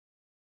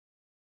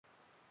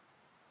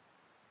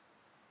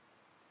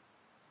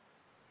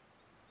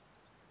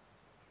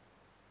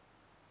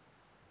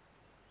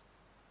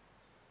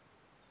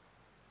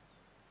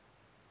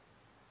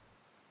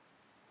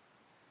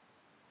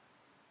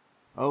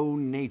O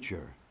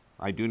nature,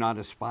 I do not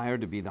aspire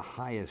to be the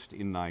highest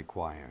in thy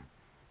choir,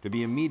 to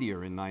be a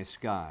meteor in thy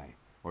sky,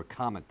 or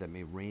comet that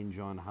may range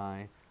on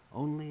high,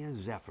 only a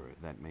zephyr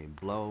that may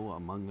blow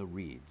among the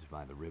reeds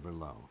by the river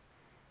low.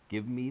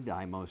 Give me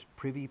thy most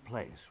privy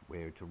place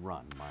where to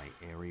run my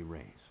airy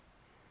race.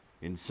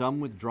 In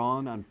some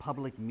withdrawn on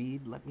public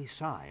mead, let me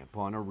sigh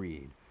upon a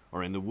reed,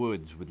 or in the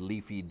woods with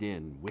leafy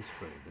din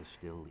whisper the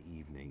still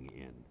evening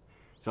in.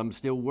 Some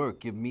still work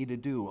give me to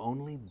do,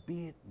 only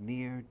be it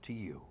near to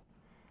you.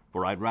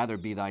 For I'd rather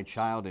be thy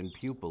child and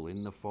pupil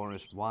in the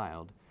forest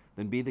wild,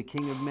 than be the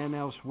king of men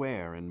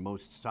elsewhere and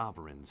most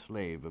sovereign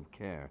slave of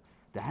care,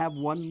 to have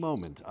one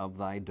moment of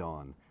thy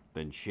dawn,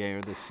 than share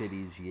the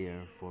city's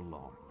year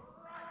forlorn.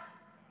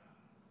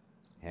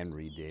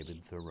 Henry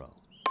David Thoreau.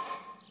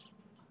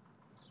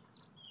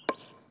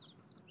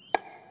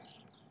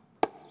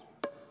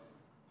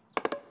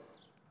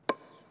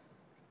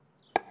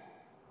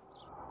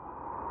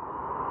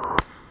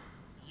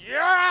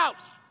 You're out!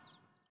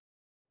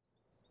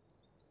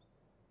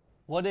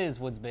 What is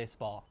Woods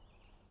baseball?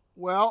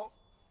 Well,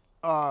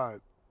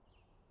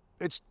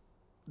 it's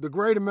the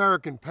great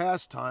American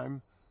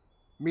pastime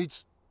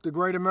meets the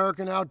great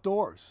American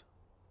outdoors.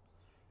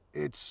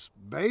 It's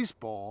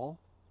baseball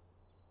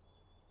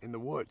in the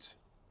woods.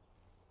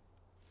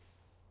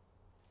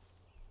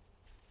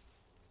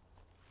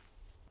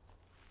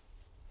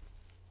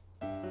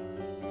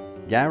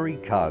 Gary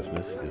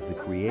Cosmas is the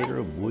creator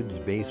of Woods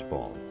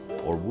Baseball,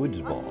 or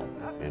Woods Ball,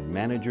 and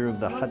manager of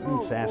the Hutton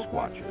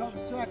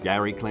Sasquatches.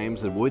 Gary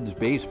claims that Woods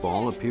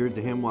Baseball appeared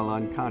to him while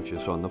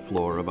unconscious on the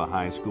floor of a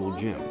high school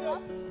gym.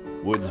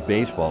 Woods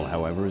Baseball,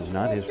 however, is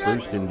not his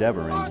first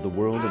endeavor into the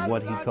world of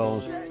what he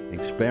calls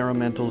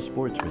experimental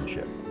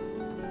sportsmanship.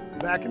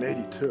 Back in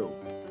 '82,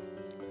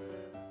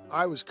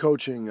 I was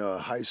coaching a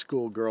high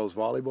school girls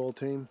volleyball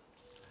team,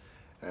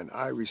 and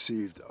I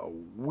received a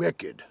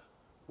wicked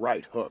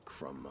right hook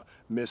from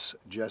Miss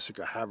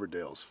Jessica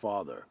Haverdale's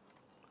father.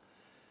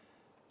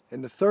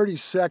 In the 30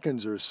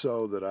 seconds or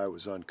so that I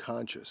was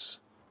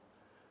unconscious,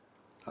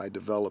 I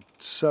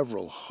developed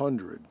several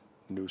hundred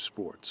new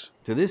sports.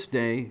 To this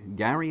day,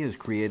 Gary has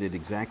created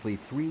exactly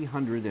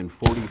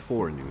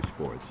 344 new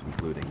sports,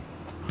 including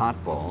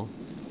hot ball,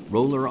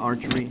 roller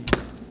archery,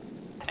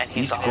 and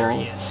he's beach on. ball,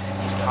 There he is.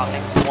 He's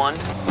dropping 1.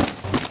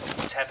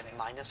 He's having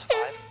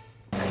 -5.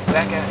 And he's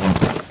back at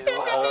it.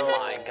 Oh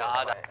my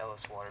God.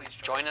 Ellis Waters. Please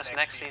join us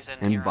next season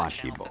and here on bocce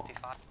Channel ball.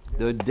 55.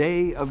 The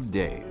day of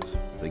days,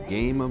 the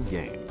game of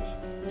games.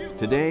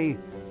 Today,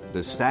 the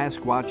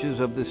Sasquatches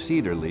of the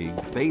Cedar League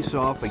face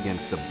off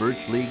against the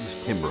Birch League's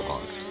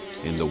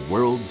Timberhawks in the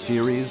World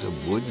Series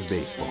of Woods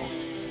Baseball.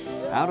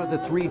 Out of the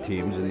 3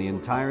 teams in the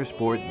entire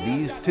sport,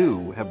 these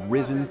 2 have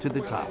risen to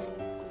the top.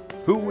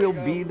 Who will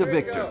be the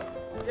victor?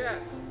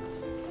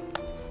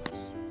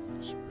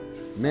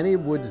 Many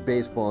of Woods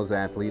Baseball's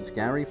athletes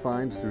Gary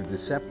finds through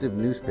deceptive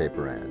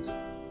newspaper ads.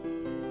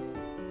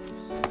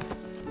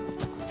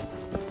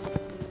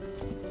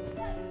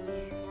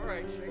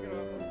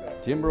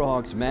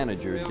 Timberhawks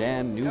manager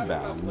Dan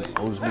Newbaum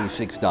owes me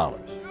 $6.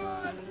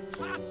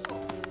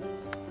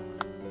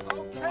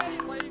 Okay,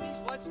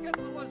 ladies, let's get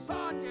the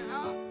lasagna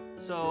out.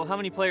 So, how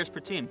many players per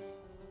team?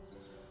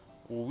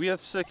 Well, we have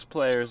 6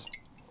 players,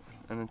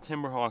 and the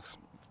Timberhawks,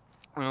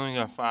 we only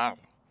got 5.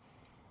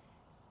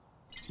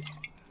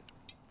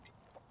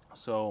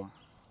 So,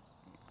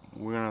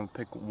 we're gonna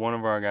pick one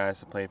of our guys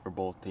to play for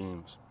both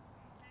teams.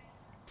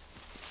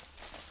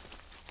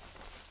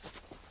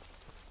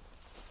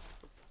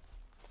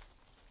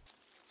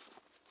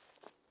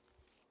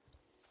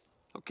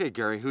 Okay,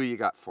 Gary, who you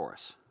got for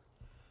us?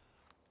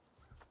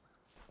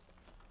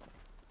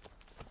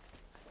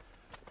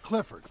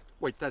 Clifford.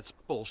 Wait, that's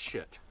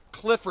bullshit.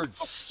 Clifford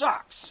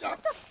sucks.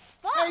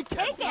 Fuck,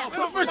 take him.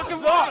 Clifford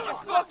sucks.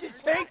 Fucking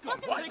take him.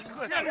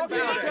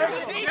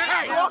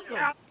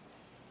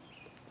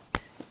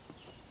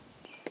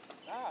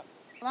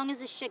 How long is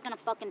this shit gonna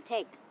fucking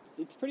take?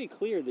 It's pretty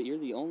clear that you're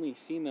the only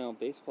female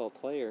baseball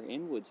player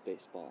in Woods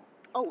Baseball.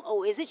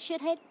 Oh, is it,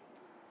 shithead?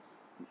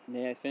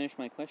 May I finish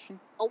my question?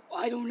 Oh,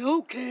 I don't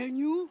know, can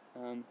you?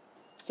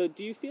 So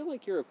do you feel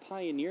like you're a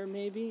pioneer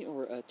maybe,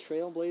 or a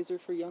trailblazer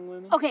for young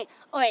women? Okay,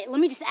 alright, let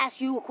me just ask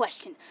you a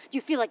question. Do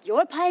you feel like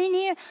you're a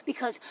pioneer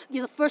because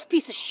you're the first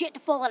piece of shit to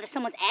fall out of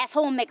someone's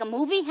asshole and make a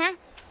movie, huh?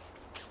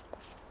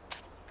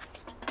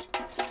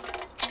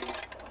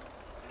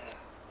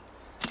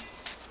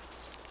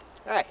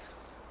 Hi,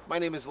 my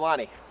name is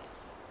Lonnie.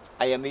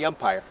 I am the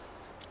umpire.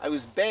 I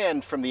was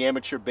banned from the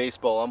Amateur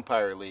Baseball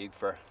Umpire League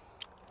for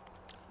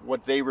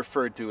what they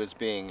referred to as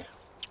being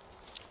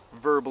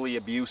verbally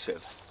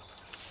abusive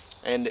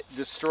and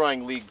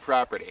destroying league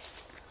property.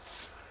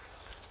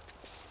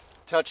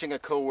 Touching a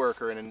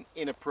coworker in an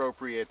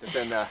inappropriate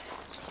and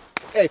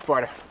hey,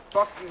 Porter.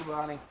 Fuck you,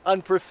 Lonnie.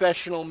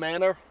 Unprofessional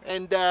manner,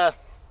 and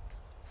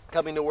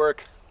coming to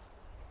work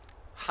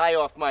high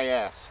off my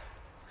ass.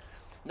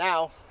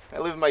 Now, I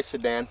live in my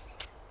sedan,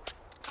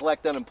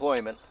 collect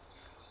unemployment,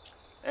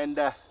 and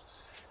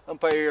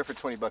umpire here for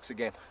 20 bucks a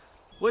game.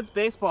 Woods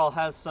Baseball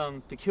has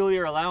some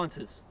peculiar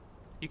allowances.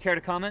 You care to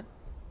comment?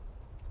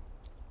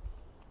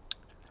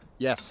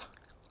 Yes.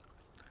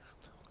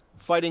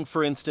 Fighting,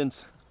 for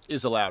instance,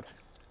 is allowed.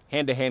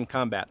 Hand-to-hand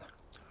combat.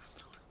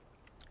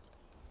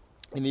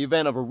 In the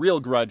event of a real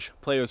grudge,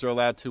 players are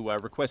allowed to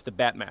request a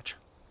bat match.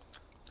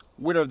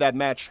 Winner of that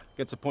match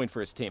gets a point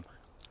for his team.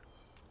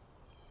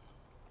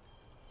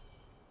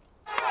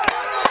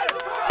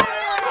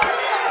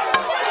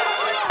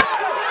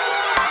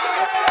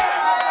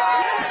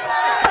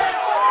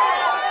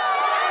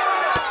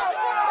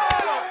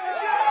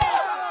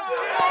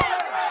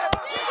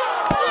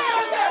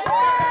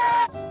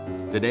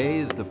 Today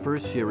is the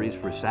first series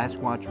for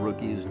Sasquatch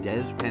rookies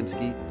Des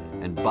Penske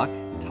and Buck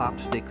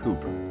Topstick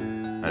Hooper.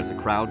 As the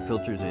crowd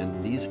filters in,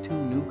 these two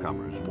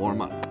newcomers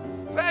warm up.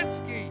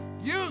 Penske,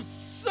 you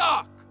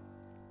suck!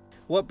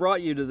 What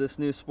brought you to this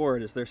new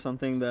sport? Is there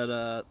something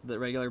that that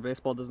regular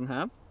baseball doesn't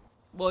have?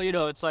 Well, you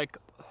know, it's like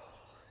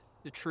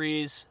the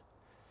trees,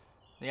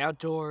 the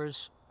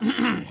outdoors,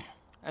 and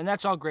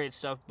that's all great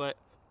stuff, but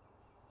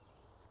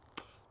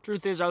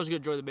truth is I was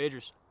going to join the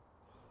majors.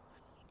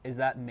 Is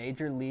that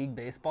Major League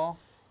Baseball?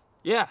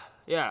 Yeah.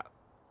 Yeah,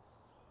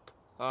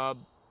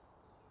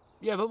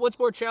 but what's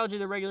more challenging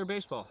than regular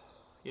baseball?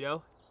 You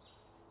know?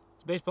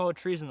 It's baseball with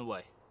trees in the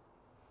way.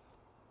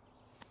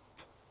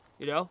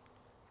 You know?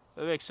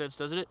 That makes sense,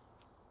 doesn't it?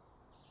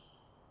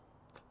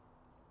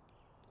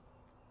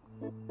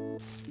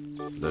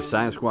 The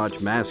Sasquatch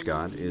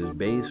mascot is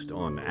based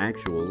on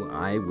actual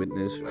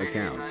eyewitness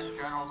accounts. Ladies and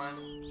gentlemen,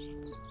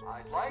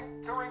 I'd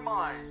like to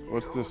remind you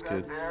What's this, that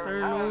kid?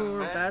 there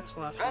have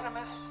been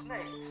venomous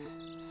snakes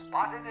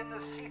spotted in the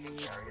seating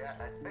area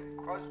at Vic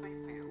Crosby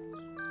Field.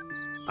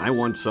 I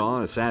once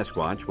saw a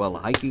Sasquatch while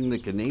hiking the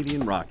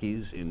Canadian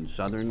Rockies in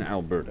southern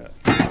Alberta.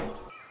 Hey!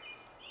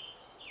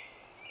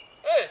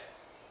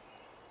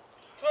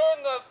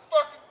 Turn the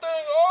fucking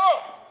thing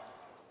off!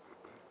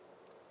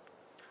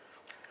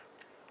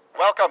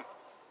 Welcome.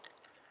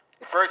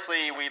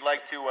 Firstly, we'd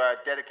like to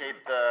dedicate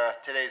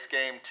today's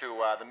game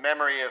to the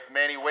memory of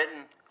Manny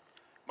Whitten.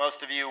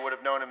 Most of you would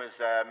have known him as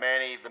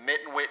Manny the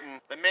Mitten Whitten.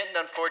 The Mitten,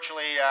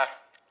 unfortunately,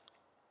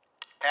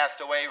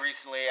 passed away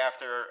recently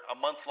after a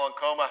months-long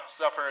coma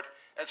suffered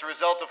as a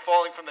result of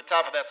falling from the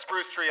top of that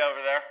spruce tree over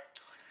there.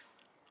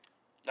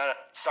 No,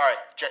 sorry,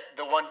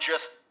 the one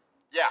just,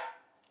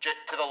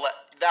 to the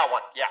left, that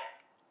one, yeah.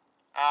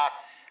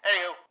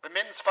 Anywho, the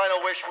Mitten's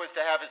final wish was to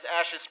have his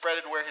ashes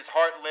spreaded where his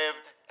heart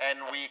lived, and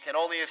we can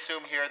only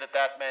assume here that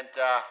that meant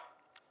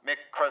Mick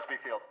Crosby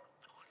Field.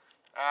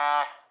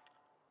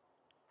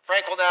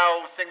 Frank will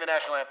now sing the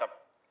national anthem.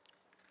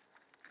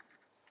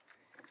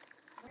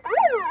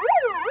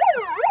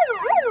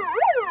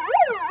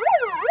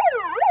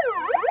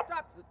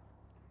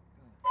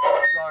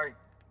 Sorry.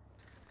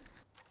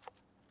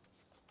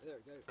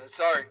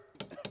 Sorry.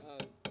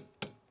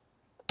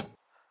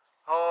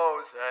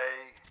 Jose,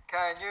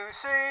 can you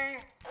see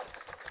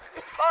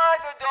by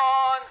the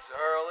dawn's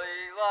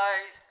early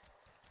light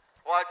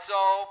what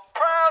so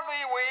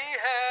proudly we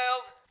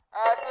hailed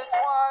at the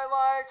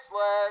twilight's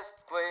last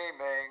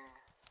gleaming,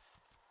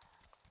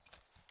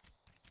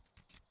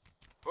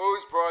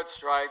 whose broad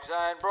stripes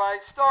and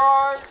bright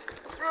stars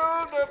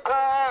through the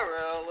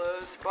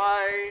perilous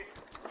fight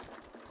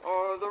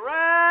o'er the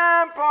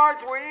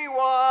ramparts we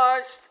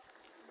watched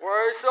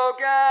were so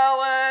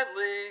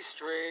gallantly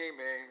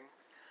streaming,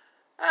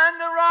 and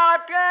the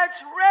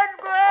rocket's red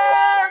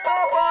glare,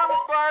 the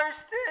bombs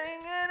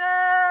bursting in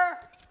air,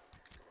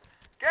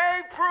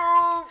 gave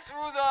proof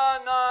through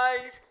the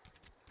night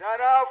that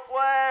our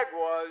flag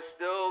was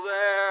still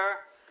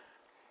there.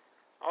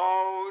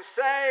 Oh,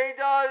 say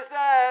does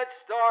that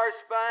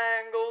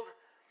star-spangled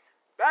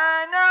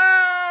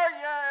banner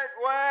yet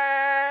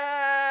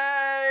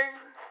wave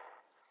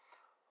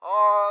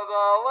o'er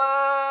the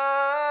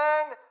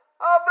land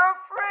of the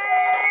free?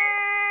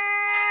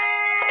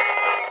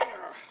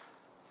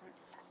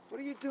 What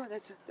are you doing?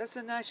 That's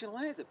the national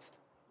anthem.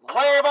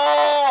 Play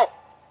ball!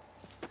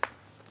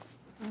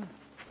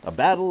 A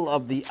battle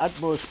of the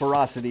utmost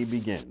ferocity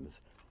begins.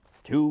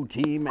 Two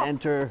team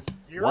enter,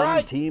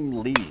 one team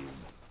leave.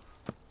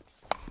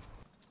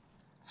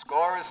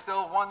 Score is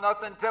still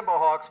 1-0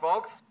 Timberhawks,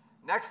 folks.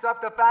 Next up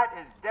to bat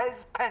is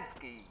Des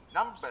Penske,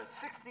 number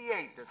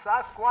 68, the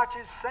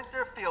Sasquatch's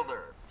center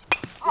fielder.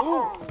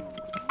 Oh,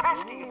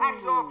 Penske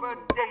hangs off a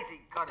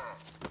daisy cutter,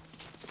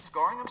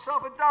 scoring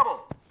himself a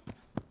double.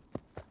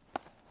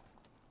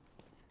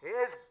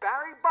 Here's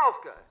Barry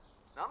Bulska,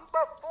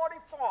 number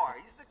 44.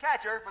 He's the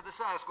catcher for the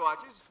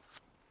Sasquatches.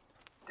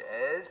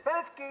 Des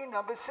Penske,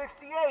 number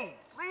 68,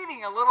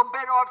 leading a little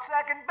bit off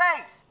second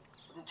base.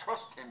 Wouldn't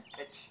trust him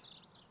pitch.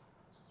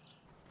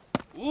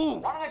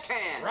 Ooh, One in the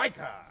can.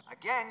 striker.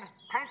 Again,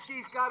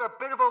 Penske's got a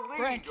bit of a lead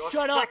Frank, off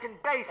shut up.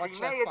 second base. Watch He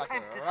that may fucker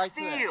attempt to right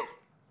steal. there.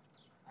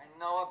 I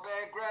know a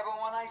bad grabber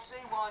when I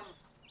see one.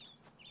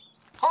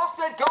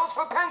 Holstead goes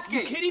for Penske.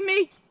 You kidding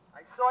me?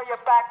 I saw you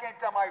back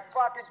into my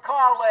fucking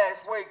car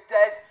last week,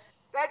 Des.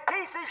 That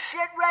piece of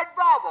shit red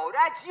Volvo,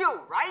 that's you,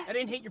 right? I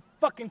didn't hit your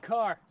fucking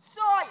car.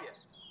 Saw you.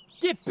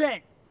 Get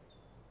bent.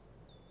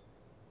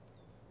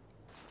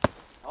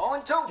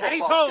 0-2 for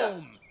Daddy's Bulska.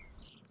 home.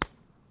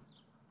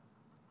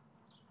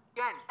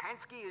 Again, again,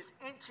 Penske is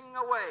inching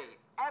away,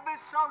 ever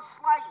so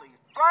slightly,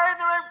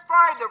 further and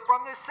further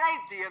from the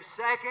safety of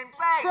second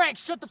base. Frank,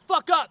 shut the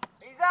fuck up!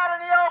 He's out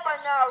in the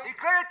open now. He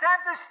could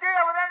attempt to steal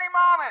at any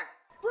moment.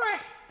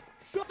 Frank,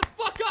 shut the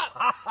fuck up!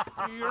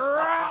 You're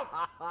out!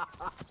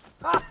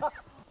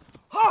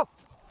 Oh!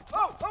 Oh!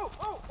 Oh! Oh!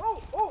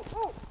 Oh! Oh!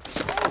 Oh!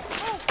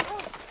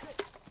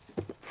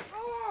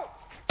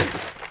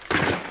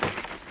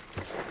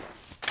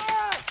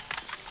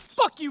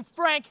 Fuck you,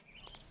 Frank!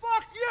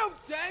 Fuck you,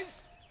 Des!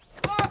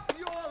 Fuck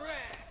your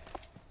ass!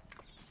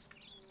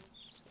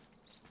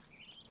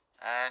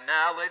 And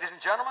now, ladies and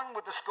gentlemen,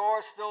 with the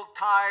score still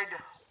tied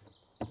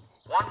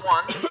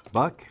 1-1,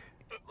 Buck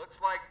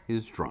looks like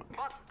is drunk.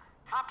 Buck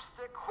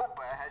Topstick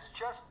Hooper has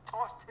just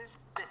tossed his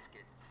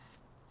biscuits.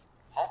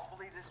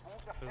 Hopefully this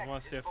won't affect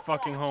wanna see his a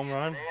fucking home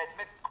run? today at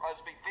Mick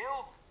Crosby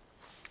Field.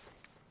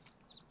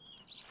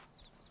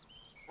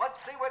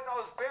 Let's see what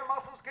those beer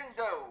muscles can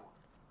do.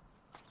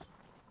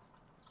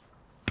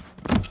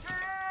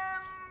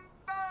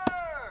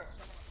 Timber!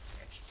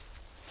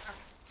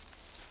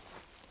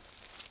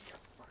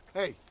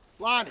 Hey,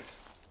 Lonnie,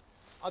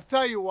 I'll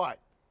tell you what.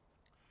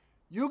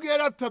 You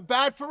get up to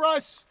bat for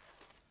us,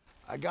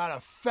 I got a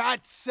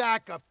fat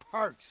sack of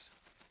perks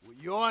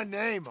with your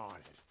name on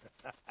it.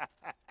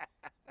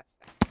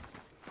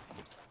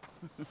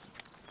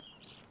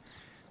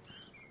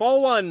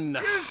 Ball one.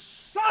 You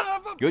son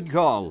of a... Good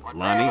call,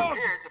 Lonnie.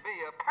 Appeared to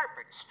be a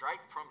perfect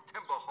strike from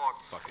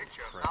Timberhawks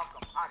pitcher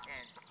Malcolm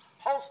Hothead's.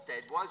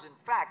 Holstead was, in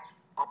fact,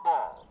 a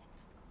ball.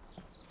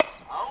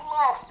 A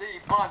lofty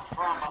bunt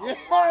from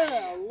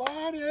Yeah,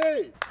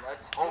 Lonnie!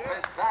 Let's hope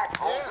his back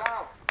holds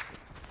out.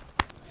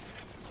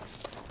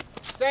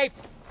 Safe.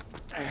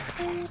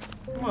 Come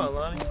on,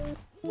 Lonnie.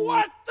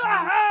 What the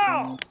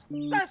hell?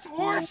 That's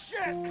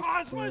horseshit,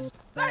 Cosmos!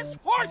 That's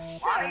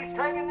horseshit! Lonnie's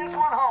taking this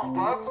one home,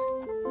 folks.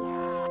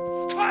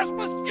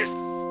 Cosmos, you...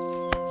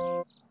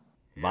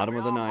 Bottom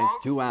of the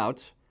ninth, 2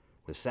 outs.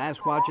 The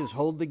Sasquatches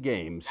hold the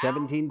game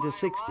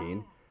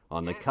 17-16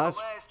 on the Here's cusp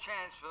last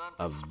chance for them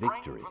to of spring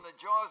victory. from the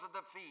jaws of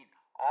defeat,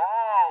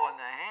 all in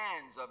the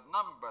hands of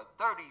number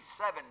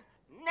 37,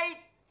 Nate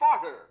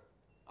Potter,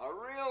 a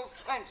real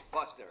fence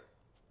buster.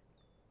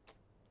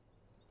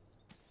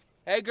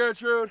 Hey,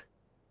 Gertrude.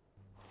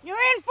 You're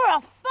in for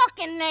a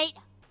fucking Nate.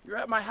 You were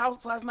at my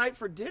house last night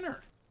for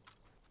dinner.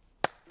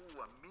 Ooh,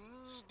 a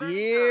mean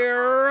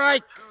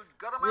Strike!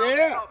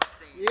 Yeah!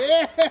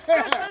 Yeah!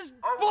 This is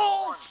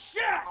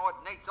bullshit! I don't know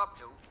what Nate's up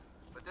to,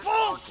 but this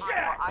Bullshit! is no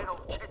time for idle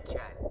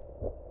chit-chat.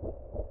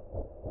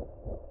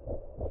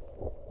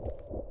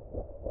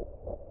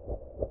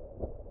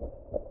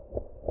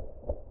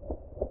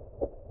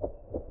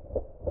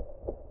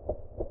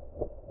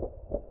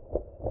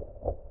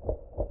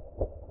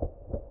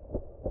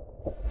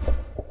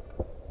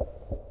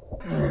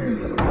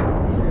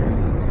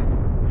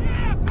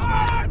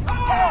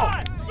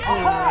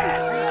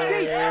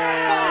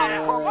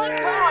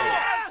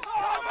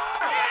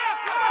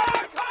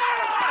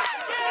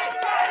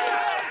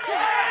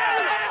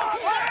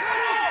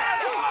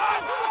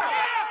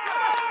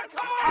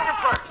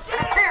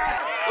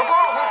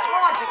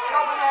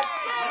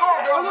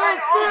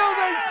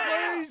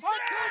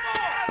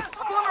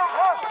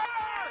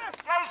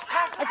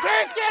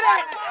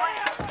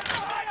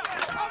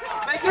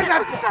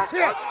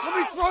 Here, let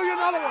me throw you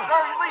another one. At the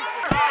very least,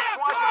 the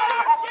Sasquatches can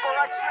hope for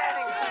extra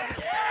innings.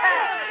 Can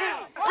he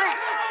reach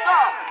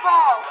the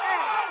ball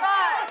in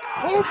time?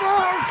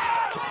 Hooper!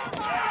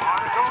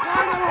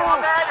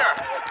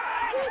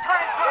 He's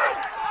turning third.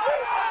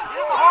 He's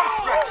in the home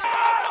stretch.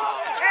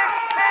 It's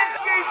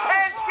Penske.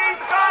 Penske's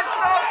got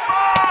the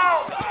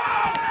ball.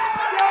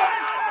 Yes!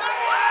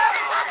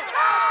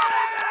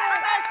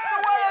 And that's the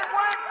way it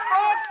went,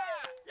 folks.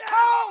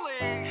 Holy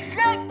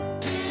shit!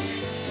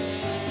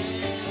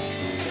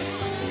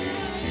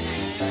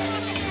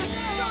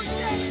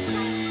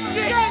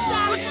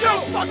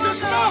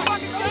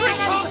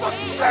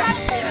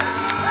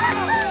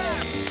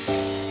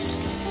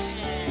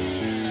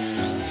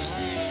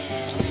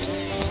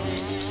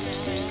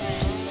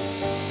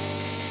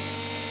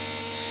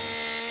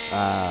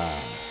 Ah,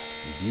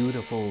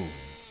 beautiful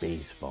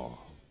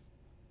baseball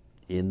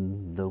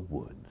in the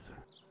woods.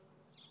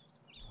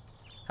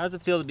 How's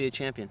it feel to be a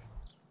champion?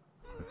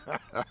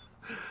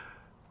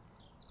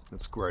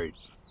 That's great.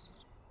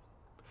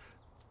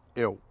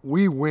 You know,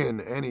 we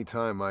win any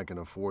time I can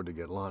afford to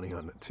get Lonnie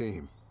on the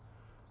team.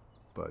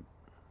 But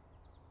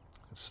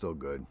it's still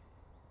good.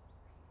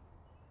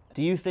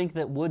 Do you think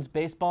that Woods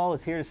baseball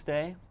is here to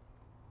stay?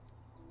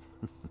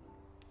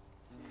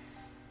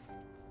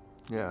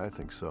 Yeah, I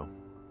think so.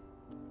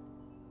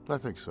 I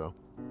think so.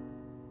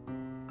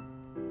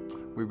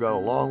 We've got a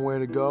long way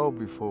to go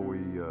before we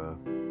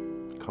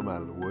come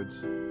out of the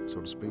woods,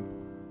 so to speak.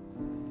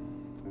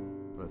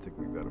 But I think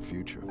we've got a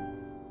future.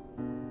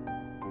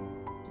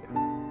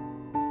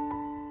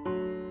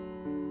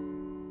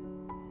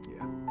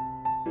 Yeah.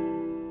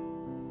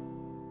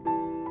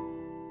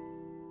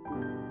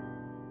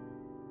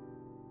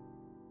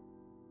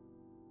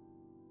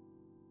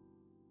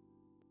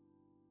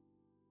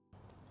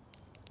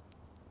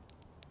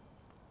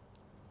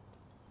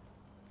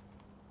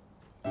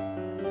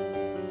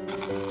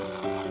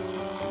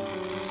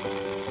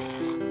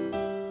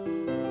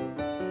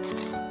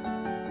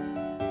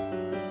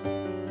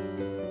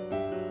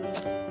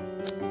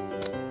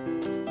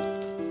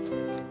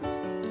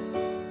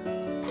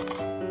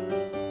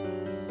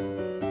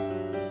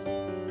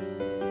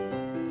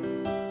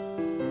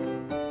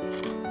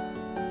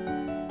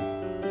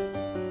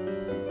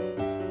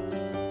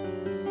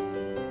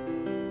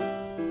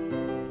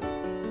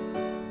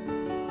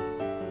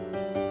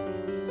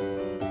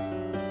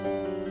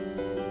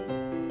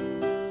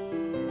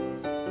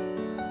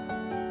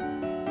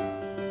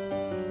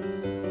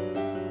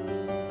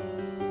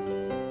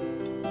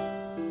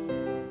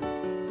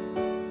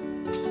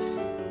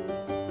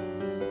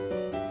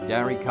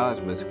 Gary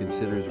Cosmas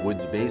considers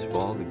Woods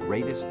baseball the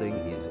greatest thing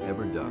he's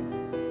ever done.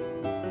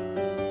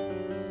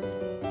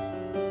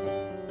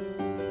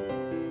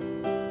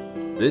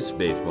 This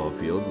baseball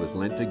field was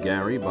lent to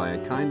Gary by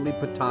a kindly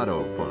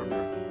potato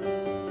farmer.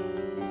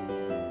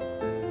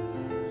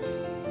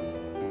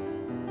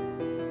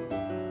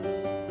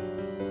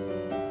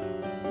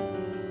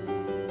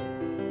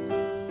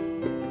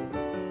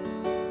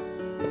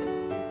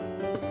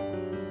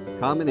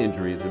 Common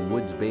injuries in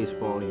Woods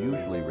baseball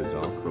usually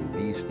result from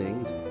bee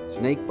stings,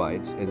 snake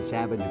bites, and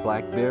savage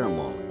black bear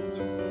maulings.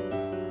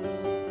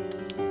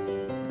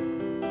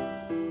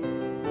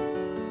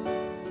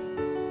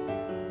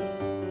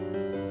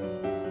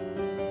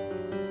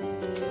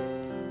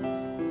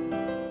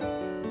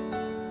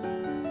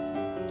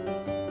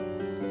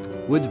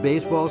 Woods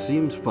baseball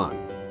seems fun.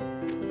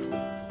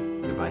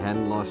 If I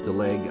hadn't lost a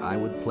leg, I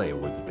would play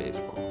Woods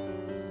baseball.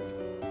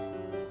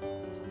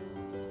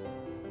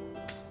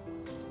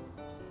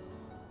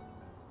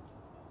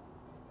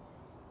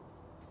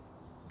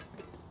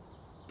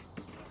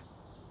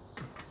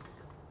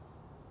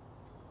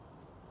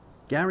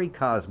 Gary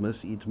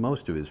Cosmas eats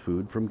most of his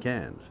food from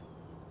cans.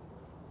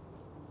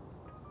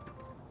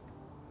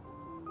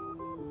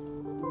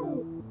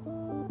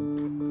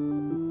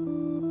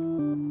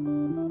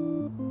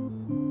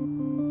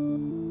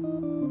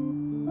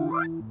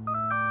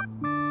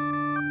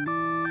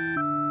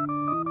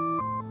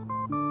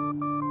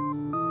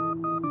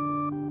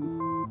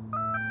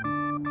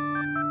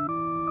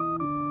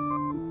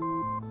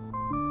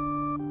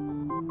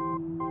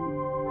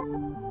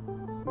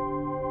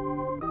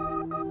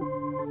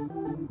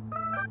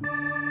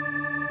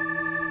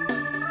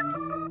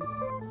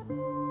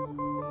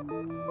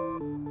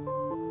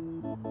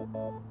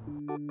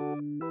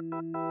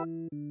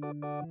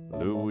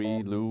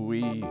 Louie,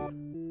 Louie,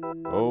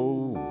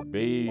 oh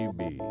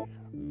baby,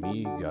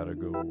 me gotta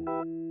go.